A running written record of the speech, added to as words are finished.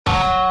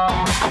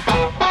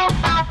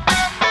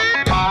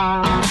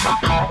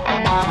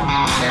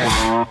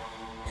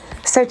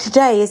So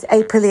today is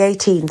April the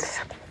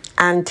 18th,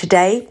 and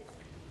today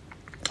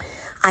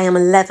I am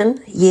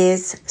 11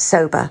 years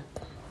sober.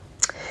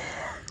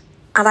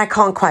 And I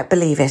can't quite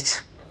believe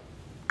it.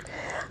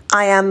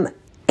 I am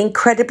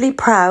incredibly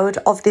proud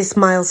of this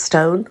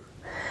milestone,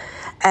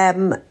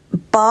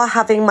 bar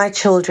having my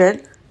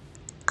children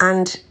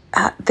and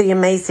the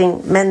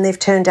amazing men they've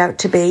turned out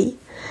to be,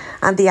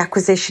 and the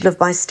acquisition of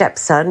my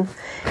stepson.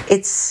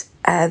 It's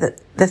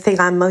the thing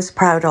I'm most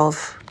proud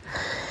of.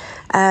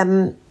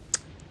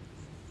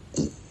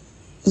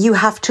 You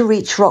have to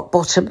reach rock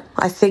bottom,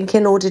 I think,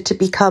 in order to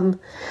become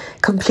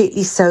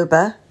completely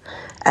sober.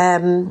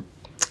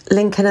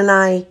 Lincoln and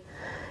I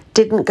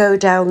didn't go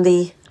down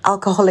the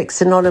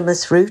Alcoholics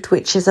Anonymous route,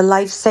 which is a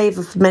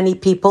lifesaver for many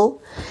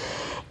people.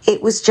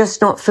 It was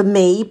just not for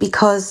me,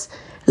 because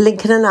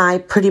Lincoln and I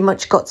pretty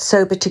much got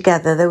sober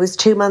together. There was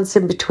 2 months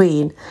in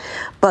between,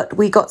 but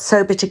we got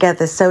sober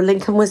together. So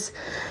Lincoln was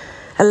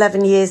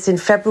 11 years in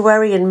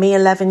February and me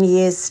 11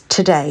 years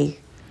today.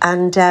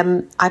 And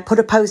I put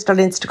a post on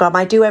Instagram.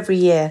 I do every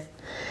year.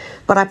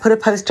 But I put a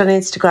post on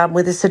Instagram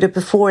with a sort of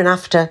before and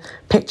after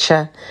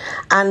picture.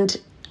 And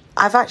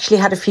I've actually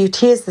had a few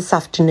tears this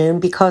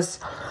afternoon, because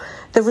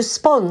the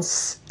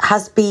response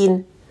has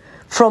been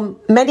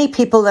from many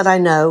people that I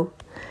know,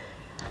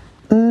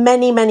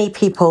 many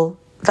people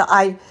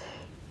that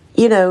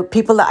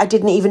people that I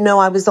didn't even know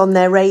I was on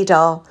their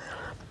radar,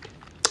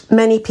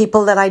 many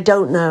people that I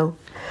don't know.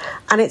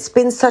 And it's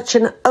been such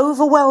an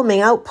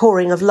overwhelming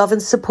outpouring of love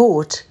and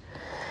support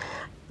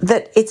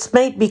that it's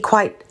made me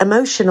quite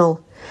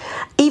emotional.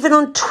 Even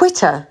on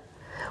Twitter,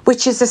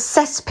 which is a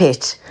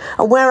cesspit,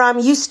 and where I'm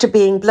used to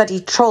being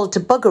bloody trolled to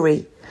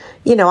buggery.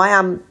 I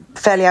am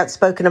fairly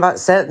outspoken about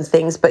certain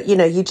things, but,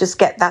 you just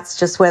get, that's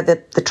just where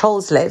the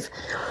trolls live.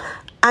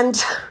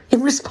 And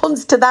in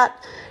response to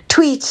that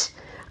tweet,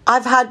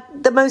 I've had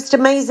the most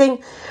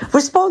amazing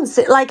response.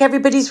 Like,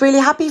 everybody's really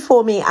happy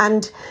for me,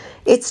 and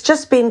it's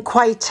just been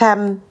quite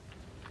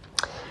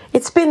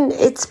it's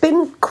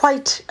been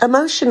quite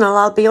emotional,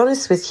 I'll be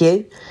honest with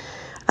you.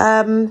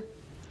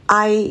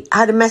 I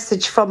had a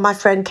message from my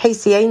friend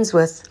Casey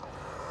Ainsworth,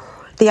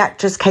 the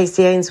actress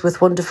Casey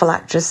Ainsworth, wonderful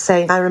actress,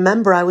 saying, I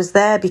remember I was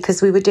there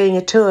because we were doing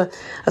a tour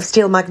of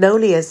Steel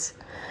Magnolias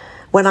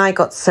when I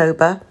got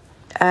sober.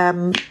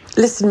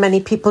 Listen,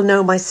 many people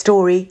know my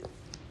story,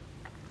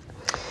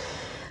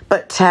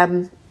 but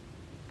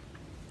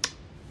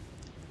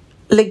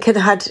Lincoln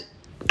had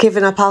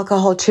given up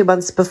alcohol 2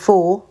 months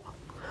before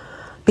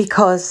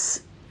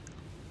because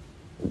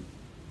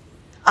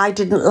I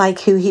didn't like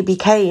who he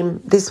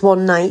became this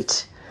one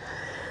night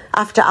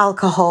after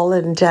alcohol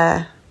and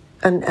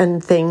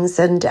things.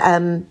 And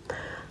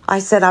I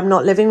said, I'm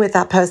not living with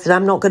that person.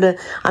 I'm not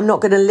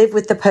gonna live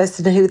with the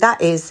person who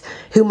that is,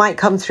 who might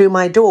come through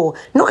my door.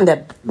 Not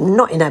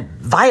in a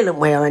violent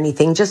way or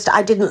anything. Just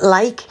I didn't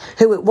like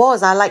who it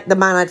was. I liked the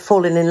man I'd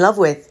fallen in love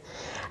with,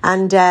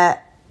 and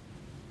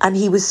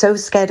he was so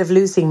scared of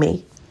losing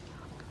me.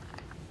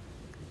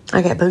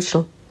 I get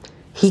emotional.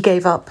 He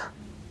gave up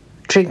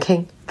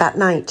drinking that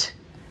night.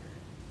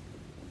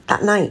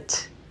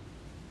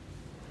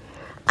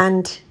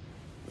 And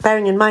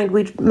bearing in mind,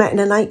 we'd met in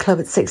a nightclub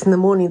at 6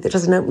 a.m. that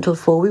doesn't open till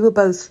 4. We were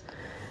both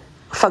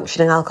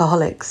functioning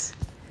alcoholics.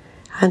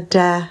 And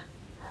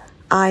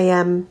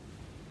I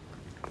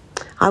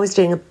was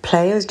doing a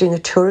play. I was doing a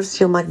tour of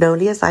Steel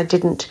Magnolias. I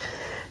didn't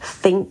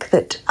think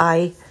that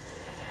I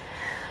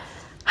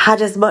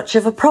had as much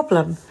of a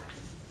problem,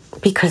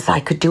 because I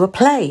could do a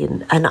play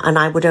and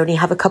I would only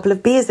have a couple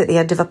of beers at the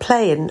end of a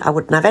play, and I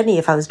wouldn't have any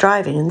if I was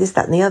driving, and this,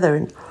 that and the other.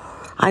 And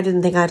I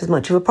didn't think I had as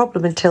much of a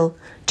problem until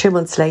 2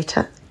 months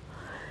later.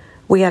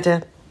 We had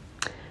a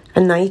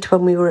night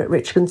when we were at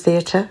Richmond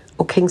Theatre,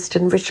 or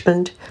Kingston,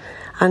 Richmond,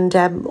 and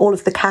all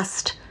of the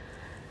cast,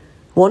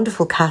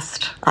 wonderful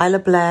cast, Isla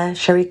Blair,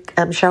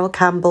 Cheryl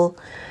Campbell,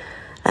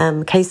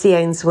 Casey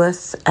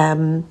Ainsworth,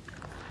 Isla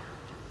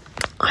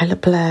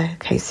Blair,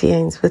 Casey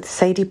Ainsworth,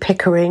 Sadie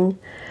Pickering,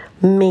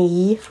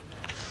 me.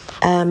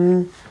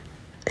 Who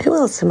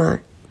else am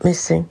I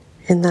missing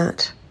in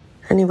that?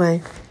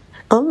 Anyway,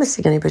 I'm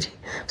missing anybody.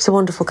 It's a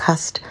wonderful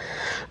cast,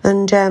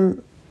 and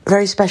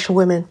very special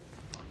women.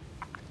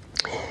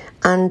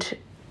 And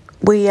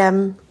we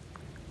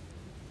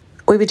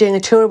were doing a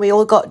tour, and we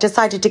all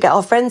decided to get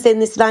our friends in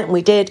this night, and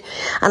we did.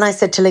 And I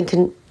said to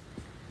Lincoln,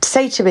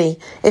 say to me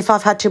if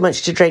I've had too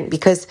much to drink,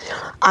 because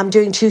I'm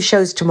doing 2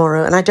 shows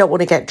tomorrow and I don't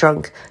want to get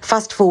drunk.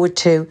 Fast forward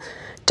to,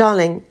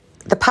 darling,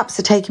 the paps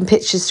are taking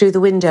pictures through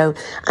the window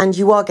and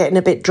you are getting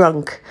a bit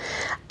drunk.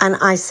 And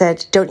I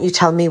said, don't you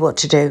tell me what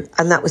to do.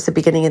 And that was the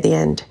beginning of the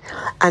end.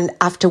 And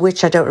after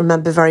which I don't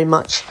remember very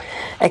much,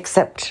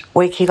 except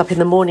waking up in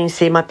the morning,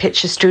 seeing my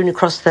picture strewn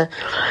across the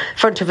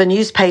front of a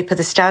newspaper,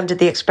 the Standard,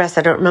 the Express.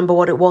 I don't remember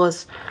what it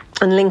was.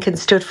 And Lincoln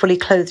stood fully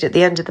clothed at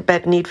the end of the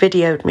bed and he'd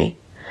videoed me.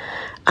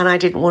 And I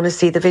didn't want to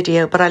see the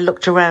video, but I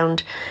looked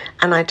around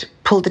and I'd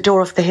pulled the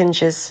door off the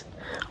hinges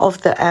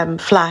of the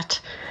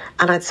flat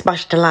and I'd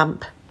smashed a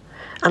lamp.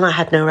 And I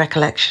had no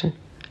recollection.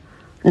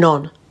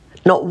 None.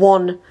 Not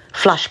one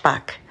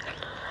flashback.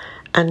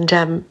 And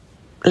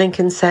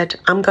Lincoln said,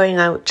 I'm going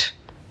out.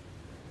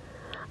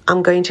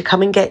 I'm going to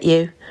come and get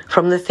you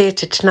from the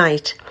theatre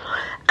tonight,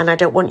 and I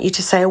don't want you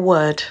to say a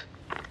word.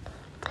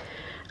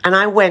 And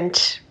I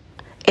went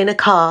in a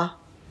car,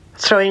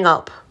 throwing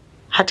up,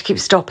 had to keep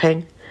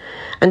stopping,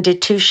 and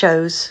did 2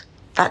 shows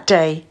that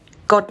day.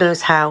 God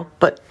knows how,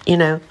 but, you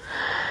know,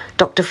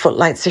 Dr.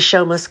 Footlights, the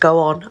show must go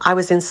on. I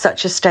was in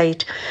such a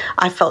state.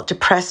 I felt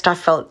depressed. I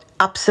felt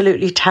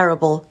absolutely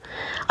terrible.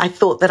 I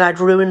thought that I'd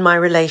ruined my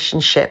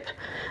relationship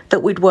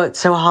that we'd worked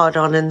so hard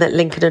on and that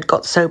Lincoln had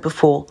got sober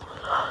for.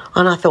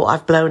 And I thought,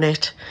 I've blown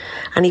it.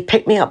 And he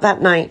picked me up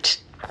that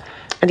night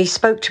and he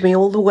spoke to me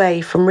all the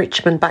way from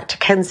Richmond back to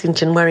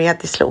Kensington, where he had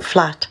this little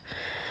flat.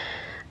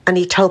 And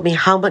he told me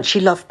how much he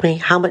loved me,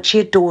 how much he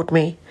adored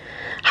me,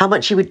 how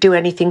much he would do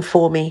anything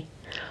for me.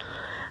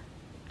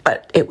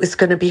 But it was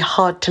going to be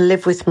hard to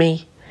live with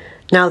me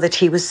now that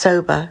he was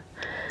sober.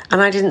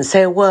 And I didn't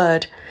say a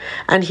word.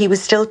 And he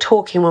was still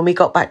talking when we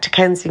got back to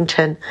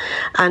Kensington.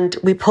 And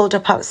we pulled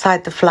up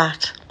outside the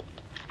flat.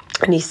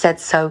 And he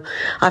said, so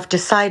I've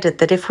decided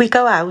that if we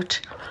go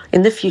out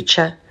in the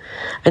future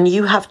and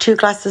you have 2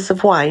 glasses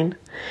of wine,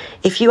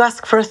 if you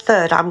ask for a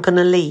third, I'm going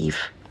to leave.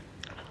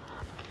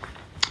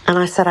 And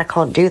I said, I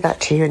can't do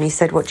that to you. And he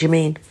said, what do you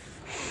mean?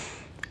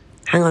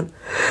 Hang on.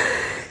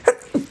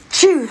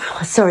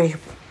 Sorry.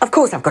 Of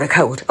course I've got a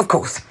cold. Of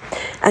course.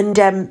 And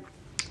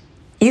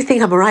you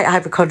think I'm a right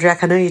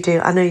hypochondriac. I know you do.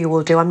 I know you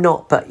all do. I'm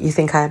not, but you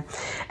think I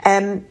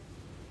am.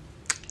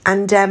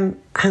 Hang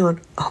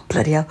on. Oh,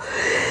 bloody hell.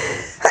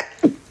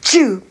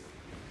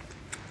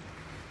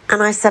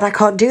 And I said, I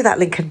can't do that,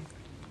 Lincoln.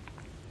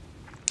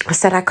 I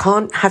said, I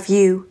can't have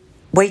you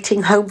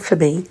waiting home for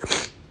me,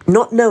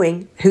 not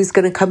knowing who's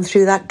going to come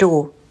through that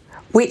door.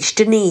 Which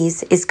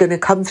Denise is going to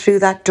come through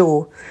that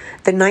door?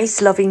 The nice,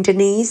 loving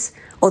Denise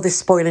or the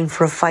spoiling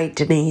for a fight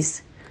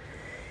Denise?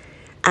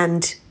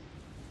 And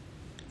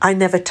I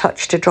never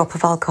touched a drop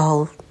of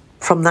alcohol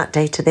from that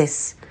day to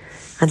this.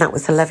 And that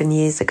was 11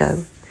 years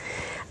ago.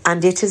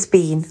 And it has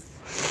been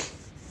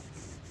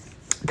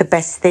the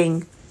best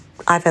thing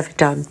I've ever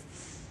done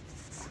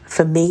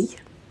for me,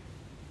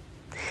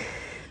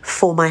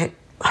 for my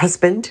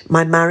husband,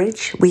 my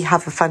marriage. We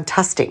have a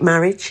fantastic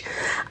marriage.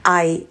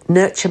 I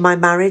nurture my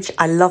marriage.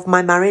 I love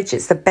my marriage.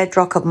 It's the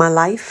bedrock of my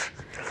life.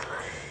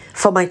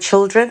 For my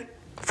children,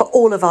 for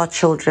all of our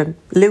children,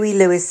 Louis,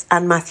 Lewis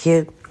and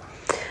Matthew,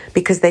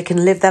 because they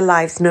can live their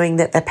lives knowing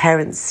that their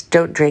parents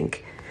don't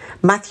drink.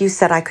 Matthew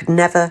said I could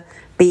never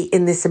be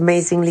in this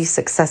amazingly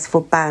successful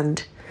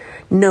band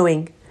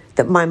knowing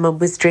that my mum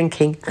was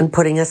drinking and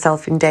putting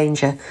herself in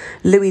danger.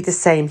 Louis the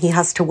same. He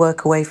has to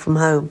work away from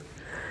home.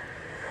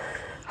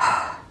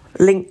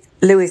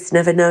 Lewis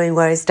never knowing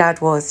where his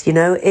dad was, you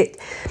know.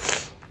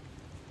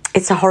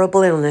 It's a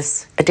horrible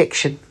illness,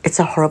 addiction. It's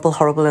a horrible,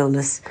 horrible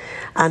illness.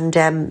 And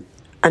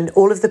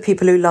all of the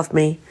people who love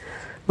me,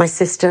 my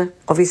sister,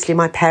 obviously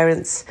my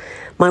parents,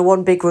 my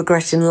one big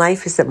regret in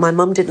life is that my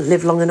mum didn't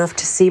live long enough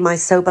to see my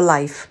sober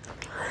life.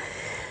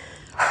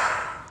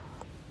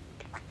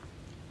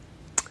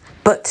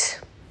 But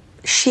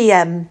she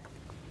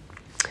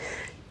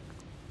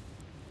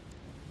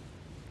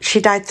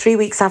died 3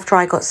 weeks after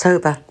I got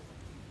sober.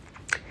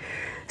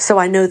 So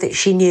I know that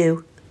she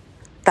knew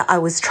that I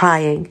was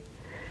trying.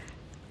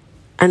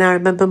 And I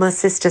remember my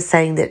sister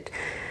saying that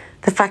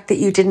the fact that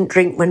you didn't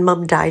drink when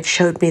Mum died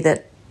showed me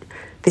that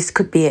this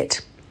could be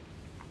it.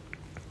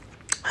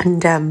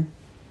 And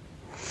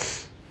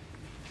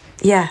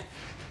yeah.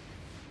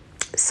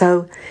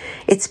 So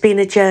it's been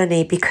a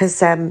journey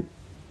because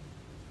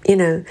you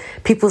know,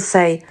 people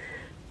say,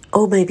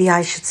 oh, maybe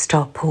I should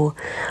stop, or,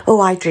 oh,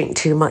 I drink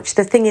too much.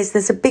 The thing is,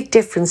 there's a big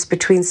difference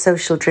between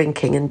social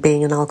drinking and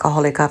being an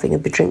alcoholic, having a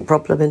drink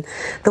problem. And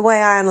the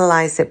way I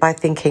analyse it by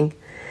thinking,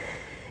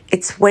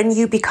 it's when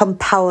you become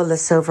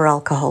powerless over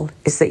alcohol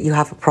is that you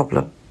have a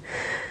problem.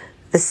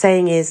 The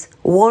saying is,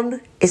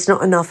 1 is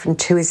not enough and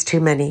 2 is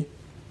too many.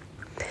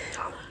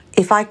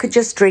 If I could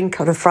just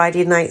drink on a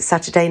Friday night,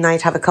 Saturday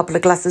night, have a couple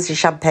of glasses of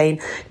champagne,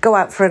 go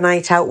out for a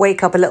night out,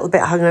 wake up a little bit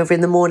hungover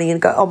in the morning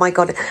and go, oh my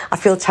God, I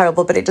feel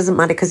terrible, but it doesn't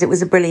matter because it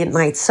was a brilliant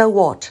night. So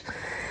what?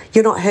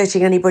 You're not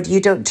hurting anybody. You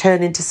don't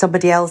turn into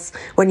somebody else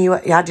when you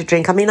had a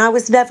drink. I mean, I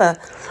was never,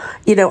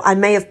 you know, I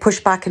may have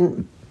pushed back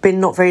and been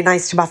not very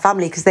nice to my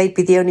family because they'd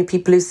be the only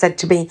people who said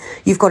to me,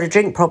 you've got a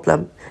drink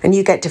problem, and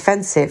you get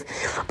defensive.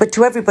 But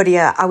to everybody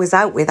I was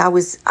out with, I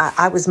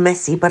was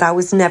messy, but I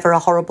was never a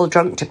horrible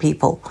drunk to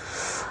people.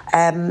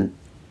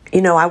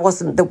 You know, I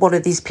wasn't one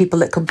of these people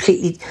that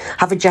completely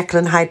have a Jekyll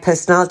and Hyde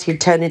personality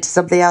and turn into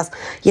somebody else.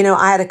 You know,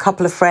 I had a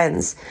couple of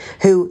friends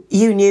who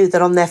you knew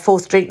that on their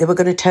 4th drink they were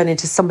going to turn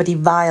into somebody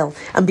vile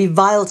and be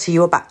vile to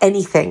you about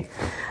anything.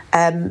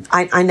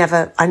 I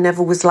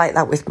never was like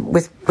that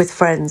with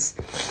friends.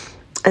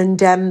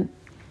 And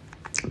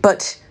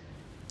but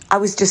I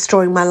was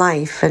destroying my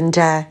life. And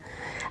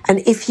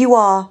if you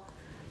are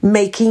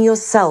making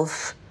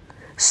yourself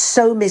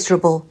so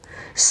miserable,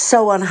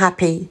 so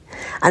unhappy,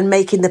 and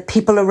making the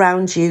people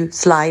around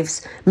you's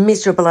lives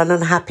miserable and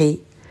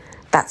unhappy,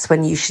 that's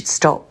when you should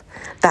stop.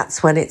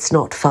 That's when it's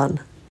not fun.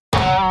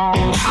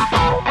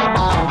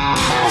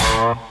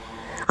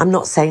 I'm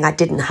not saying I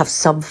didn't have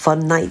some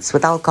fun nights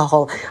with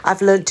alcohol.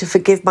 I've learned to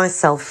forgive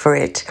myself for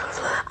it.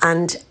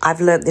 And I've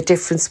learned the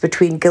difference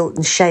between guilt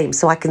and shame,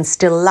 so I can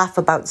still laugh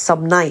about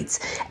some nights.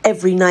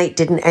 Every night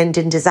didn't end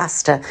in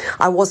disaster.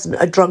 I wasn't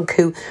a drunk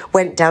who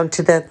went down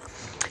to the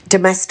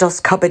Domestos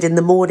cupboard in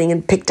the morning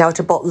and picked out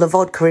a bottle of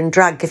vodka and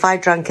drank. If I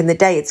drank in the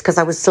day, it's because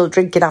I was still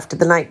drinking after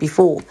the night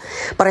before.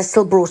 But I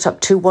still brought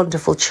up two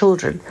wonderful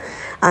children.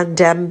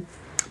 And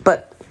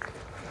but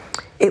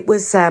it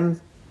was a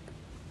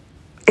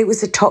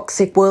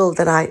toxic world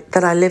that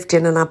I lived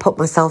in, and I put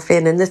myself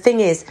in. And the thing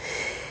is,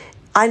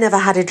 I never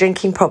had a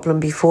drinking problem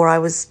before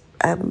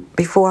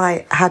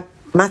I had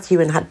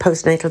Matthew and had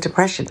postnatal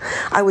depression.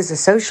 I was a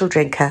social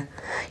drinker.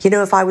 You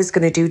know, if I was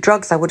going to do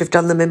drugs, I would have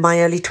done them in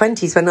my early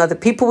 20s when other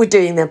people were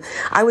doing them.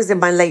 I was in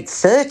my late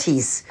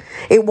 30s.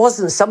 It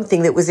wasn't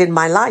something that was in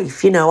my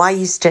life. You know, I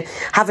used to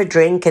have a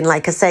drink and,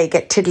 like I say,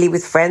 get tiddly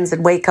with friends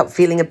and wake up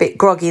feeling a bit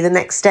groggy the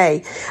next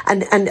day.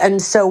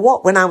 And so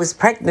what? When I was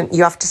pregnant,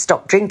 you have to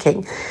stop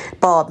drinking.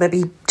 But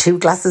maybe 2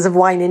 glasses of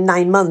wine in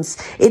 9 months.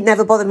 It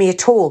never bothered me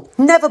at all.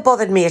 Never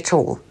bothered me at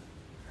all.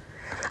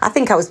 I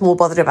think I was more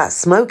bothered about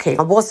smoking.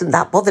 I wasn't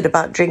that bothered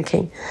about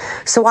drinking.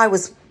 So I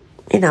was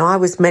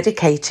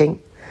medicating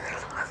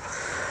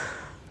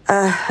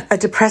a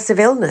depressive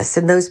illness.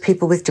 And those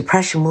people with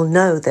depression will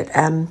know that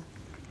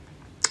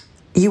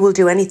you will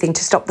do anything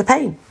to stop the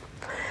pain.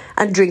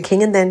 And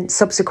drinking and then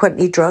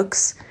subsequently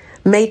drugs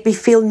made me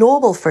feel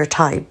normal for a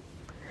time.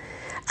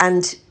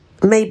 And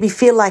made me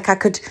feel like I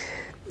could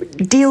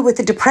deal with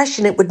the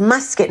depression. It would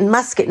mask it and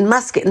mask it and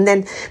mask it. And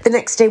then the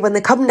next day when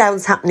the come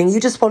down's happening, you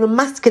just want to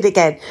mask it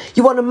again.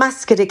 You want to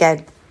mask it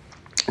again.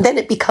 Then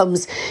it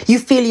becomes, you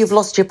feel you've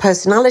lost your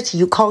personality.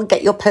 You can't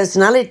get your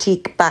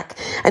personality back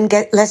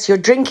unless you're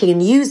drinking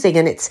and using.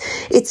 And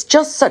it's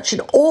just such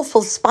an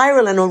awful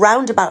spiral and a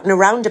roundabout and a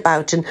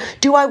roundabout. And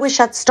do I wish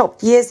I'd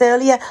stopped years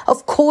earlier?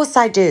 Of course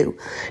I do.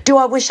 Do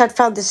I wish I'd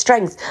found the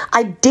strength?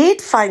 I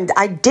did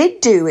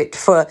do it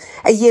for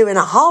a year and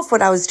a half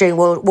when I was doing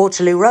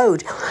Waterloo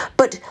Road.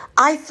 But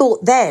I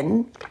thought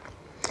then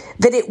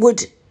that it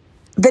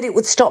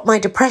would stop my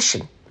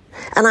depression.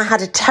 And I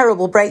had a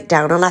terrible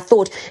breakdown, and I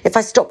thought if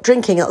I stop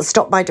drinking, it'll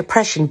stop my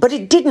depression. But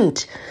it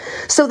didn't.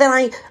 So then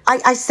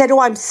I said,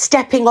 I'm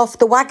stepping off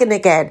the wagon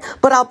again,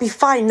 but I'll be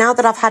fine. Now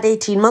that I've had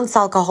 18 months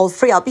alcohol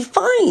free, I'll be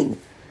fine.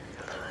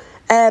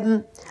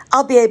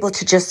 I'll be able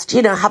to just,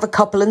 have a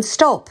couple and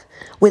stop.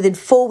 Within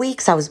 4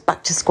 weeks, I was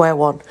back to square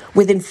one.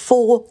 Within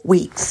 4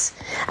 weeks.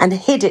 And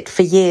hid it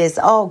for years.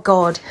 Oh,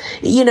 God.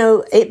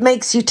 It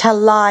makes you tell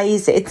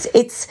lies.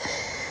 It's...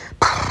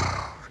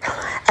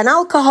 And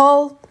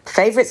alcohol...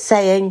 Favourite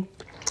saying,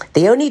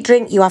 the only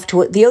drug you have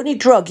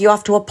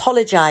to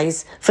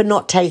apologise for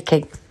not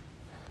taking.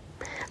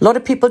 A lot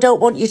of people don't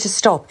want you to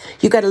stop.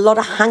 You get a lot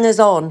of hangers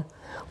on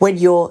when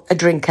you're a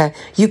drinker.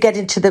 You get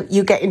into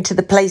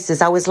the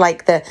places. I was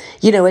like a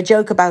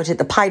joke about it,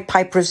 the Pied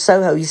Piper of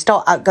Soho. You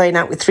start going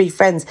out with 3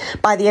 friends.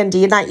 By the end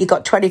of your night, you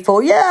got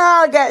 24. Yeah,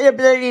 I'll get your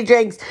bloody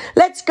drinks.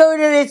 Let's go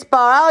to this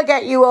bar. I'll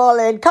get you all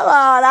in. Come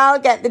on, I'll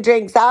get the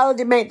drinks. I'll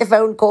make the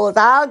phone calls.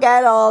 I'll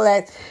get all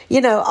this.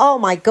 Oh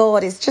my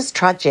God, it's just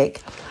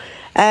tragic.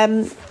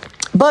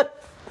 But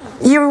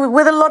you're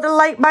with a lot of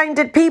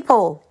like-minded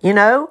people, And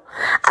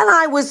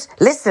I was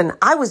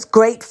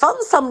great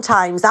fun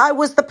sometimes. I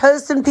was the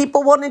person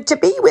people wanted to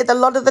be with a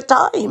lot of the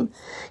time,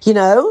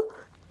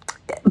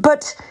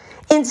 But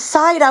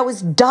inside I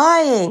was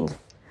dying.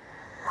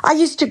 I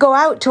used to go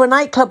out to a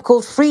nightclub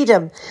called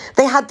Freedom.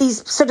 They had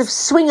these sort of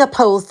swinger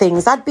pole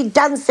things. I'd be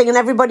dancing and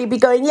everybody would be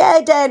going, yeah,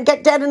 Den,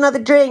 get Den another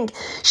drink.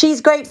 She's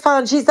great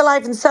fun. She's the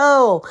life and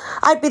soul.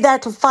 I'd be there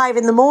till 5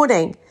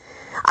 a.m.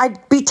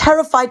 I'd be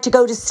terrified to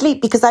go to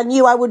sleep because I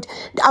knew I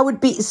would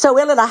be so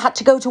ill and I had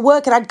to go to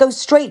work, and I'd go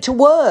straight to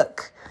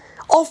work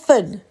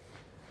often.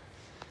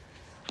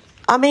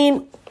 I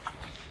mean,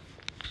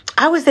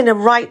 I was in a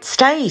right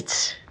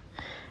state.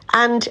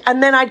 And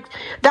then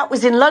that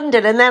was in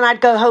London, and then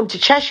I'd go home to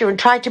Cheshire and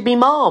try to be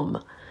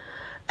mom.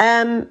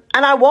 And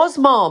I was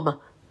mom.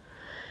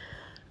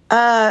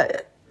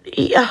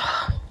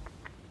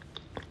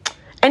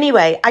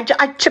 Anyway,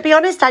 to be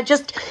honest, I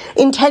just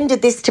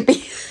intended this to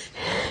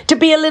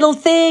be a little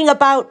thing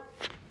about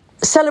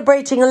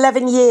celebrating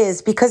 11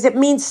 years, because it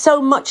means so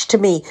much to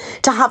me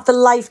to have the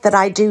life that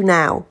I do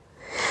now,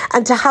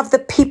 and to have the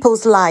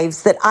people's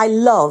lives that I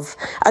love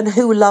and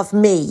who love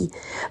me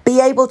be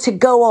able to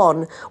go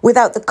on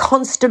without the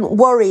constant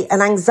worry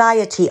and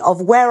anxiety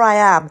of where I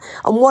am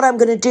and what I'm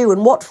going to do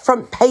and what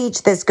front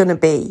page there's going to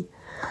be.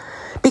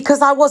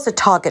 Because I was a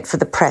target for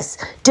the press.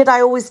 Did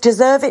I always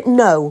deserve it?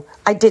 No,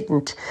 I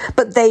didn't.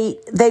 But they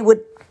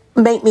would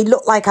make me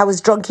look like I was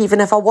drunk even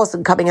if I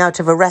wasn't coming out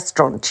of a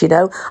restaurant,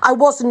 I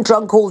wasn't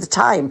drunk all the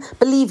time.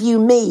 Believe you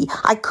me,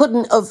 I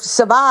couldn't have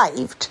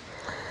survived.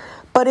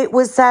 But it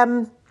was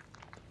a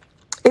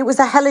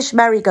hellish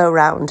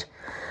merry-go-round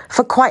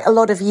for quite a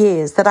lot of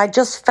years that I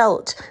just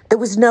felt there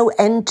was no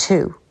end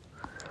to.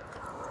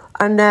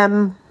 And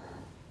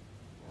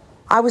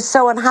I was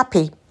so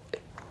unhappy.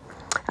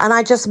 And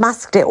I just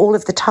masked it all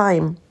of the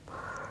time.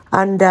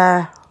 And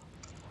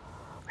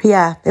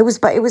Yeah, it was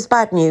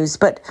bad news.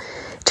 But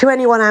to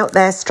anyone out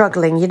there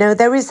struggling, you know,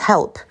 there is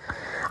help.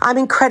 I'm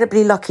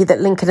incredibly lucky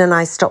that Lincoln and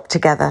I stopped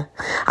together.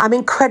 I'm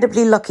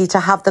incredibly lucky to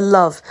have the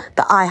love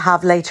that I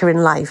have later in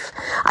life.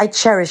 I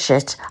cherish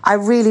it. I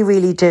really,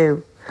 really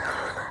do.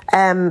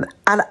 And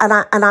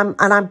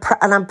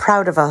I'm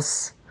proud of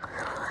us.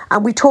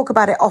 And we talk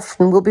about it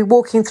often. We'll be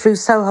walking through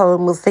Soho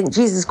and we'll think,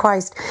 Jesus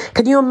Christ,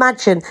 can you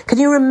imagine? Can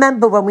you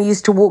remember when we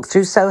used to walk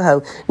through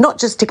Soho, not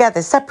just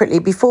together, separately,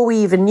 before we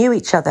even knew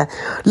each other,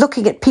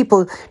 looking at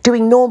people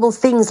doing normal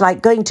things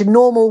like going to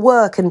normal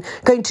work and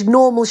going to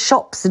normal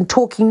shops and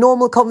talking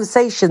normal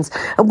conversations.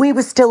 And we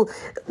were still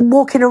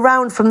walking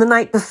around from the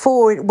night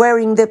before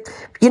wearing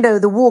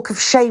the walk of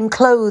shame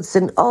clothes.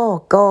 And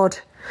oh, God.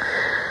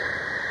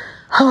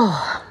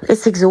 Oh,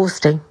 it's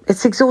exhausting.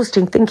 It's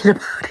exhausting thinking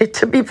about it,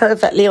 to be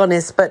perfectly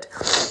honest. But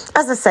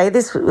as I say,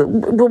 this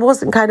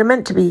wasn't kind of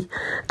meant to be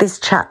this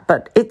chat,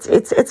 but it's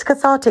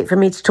cathartic for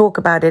me to talk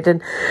about it. And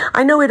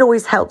I know it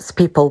always helps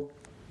people.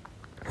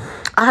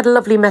 I had a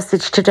lovely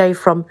message today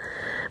from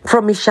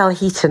Michelle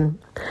Heaton,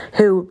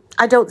 who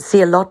I don't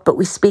see a lot, but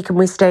we speak and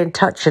we stay in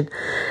touch. And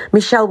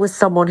Michelle was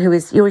someone who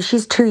is,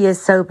 she's 2 years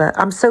sober.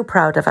 I'm so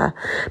proud of her,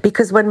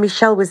 because when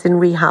Michelle was in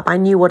rehab, I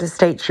knew what a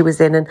state she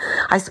was in. And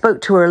I spoke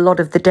to her a lot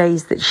of the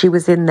days that she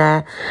was in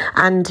there.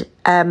 And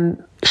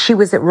she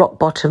was at rock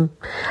bottom.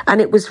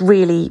 And it was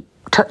really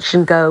touch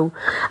and go.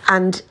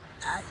 And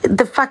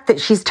the fact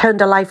that she's turned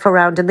her life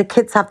around and the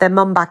kids have their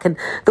mum back and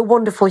the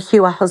wonderful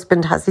Hugh, her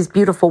husband, has his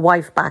beautiful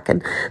wife back,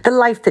 and the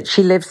life that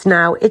she lives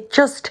now,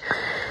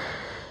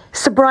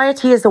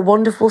 sobriety is a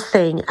wonderful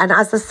thing. And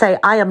as I say,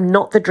 I am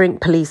not the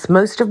drink police.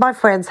 Most of my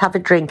friends have a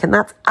drink, and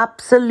that's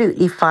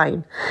absolutely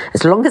fine.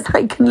 As long as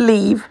I can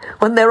leave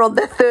when they're on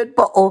their third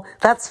bottle,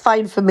 that's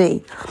fine for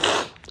me.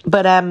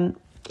 But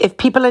if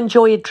people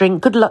enjoy a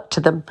drink, good luck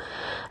to them.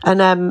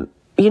 And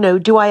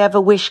do I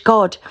ever wish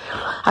God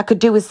I could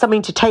do with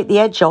something to take the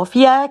edge off?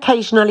 Yeah,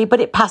 occasionally, but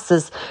it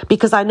passes,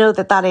 because I know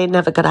that ain't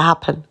never going to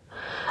happen.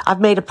 I've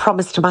made a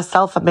promise to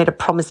myself. I've made a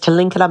promise to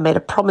Lincoln. I've made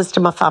a promise to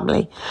my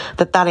family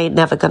that ain't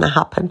never going to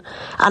happen.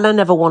 And I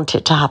never want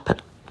it to happen.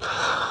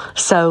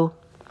 So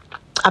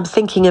I'm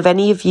thinking of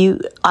any of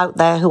you out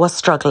there who are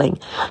struggling.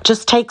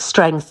 Just take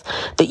strength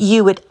that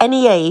you at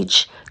any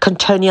age can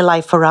turn your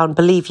life around.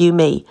 Believe you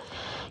me.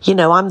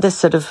 I'm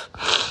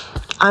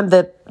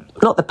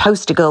not the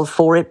poster girl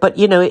for it, but,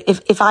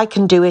 if I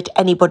can do it,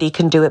 anybody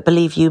can do it,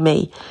 believe you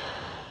me.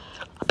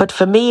 But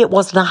for me, it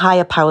wasn't a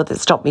higher power that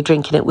stopped me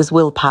drinking, it was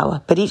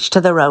willpower. But each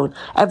to their own.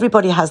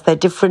 Everybody has their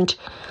different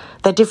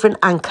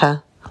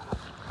anchor.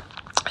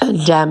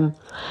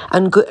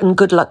 And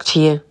good luck to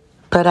you.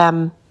 But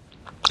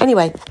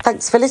anyway,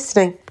 thanks for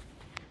listening.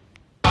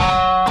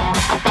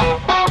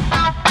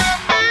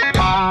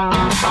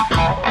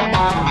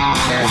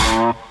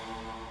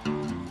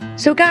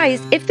 So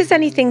guys, if there's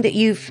anything that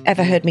you've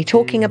ever heard me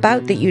talking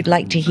about that you'd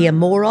like to hear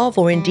more of,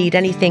 or indeed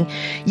anything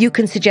you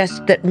can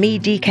suggest that me,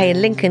 DK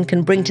and Lincoln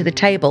can bring to the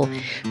table,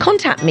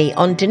 contact me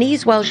on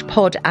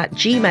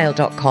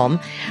denisewelchpod@gmail.com.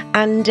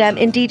 And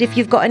indeed, if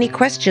you've got any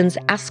questions,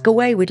 ask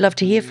away. We'd love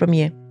to hear from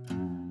you.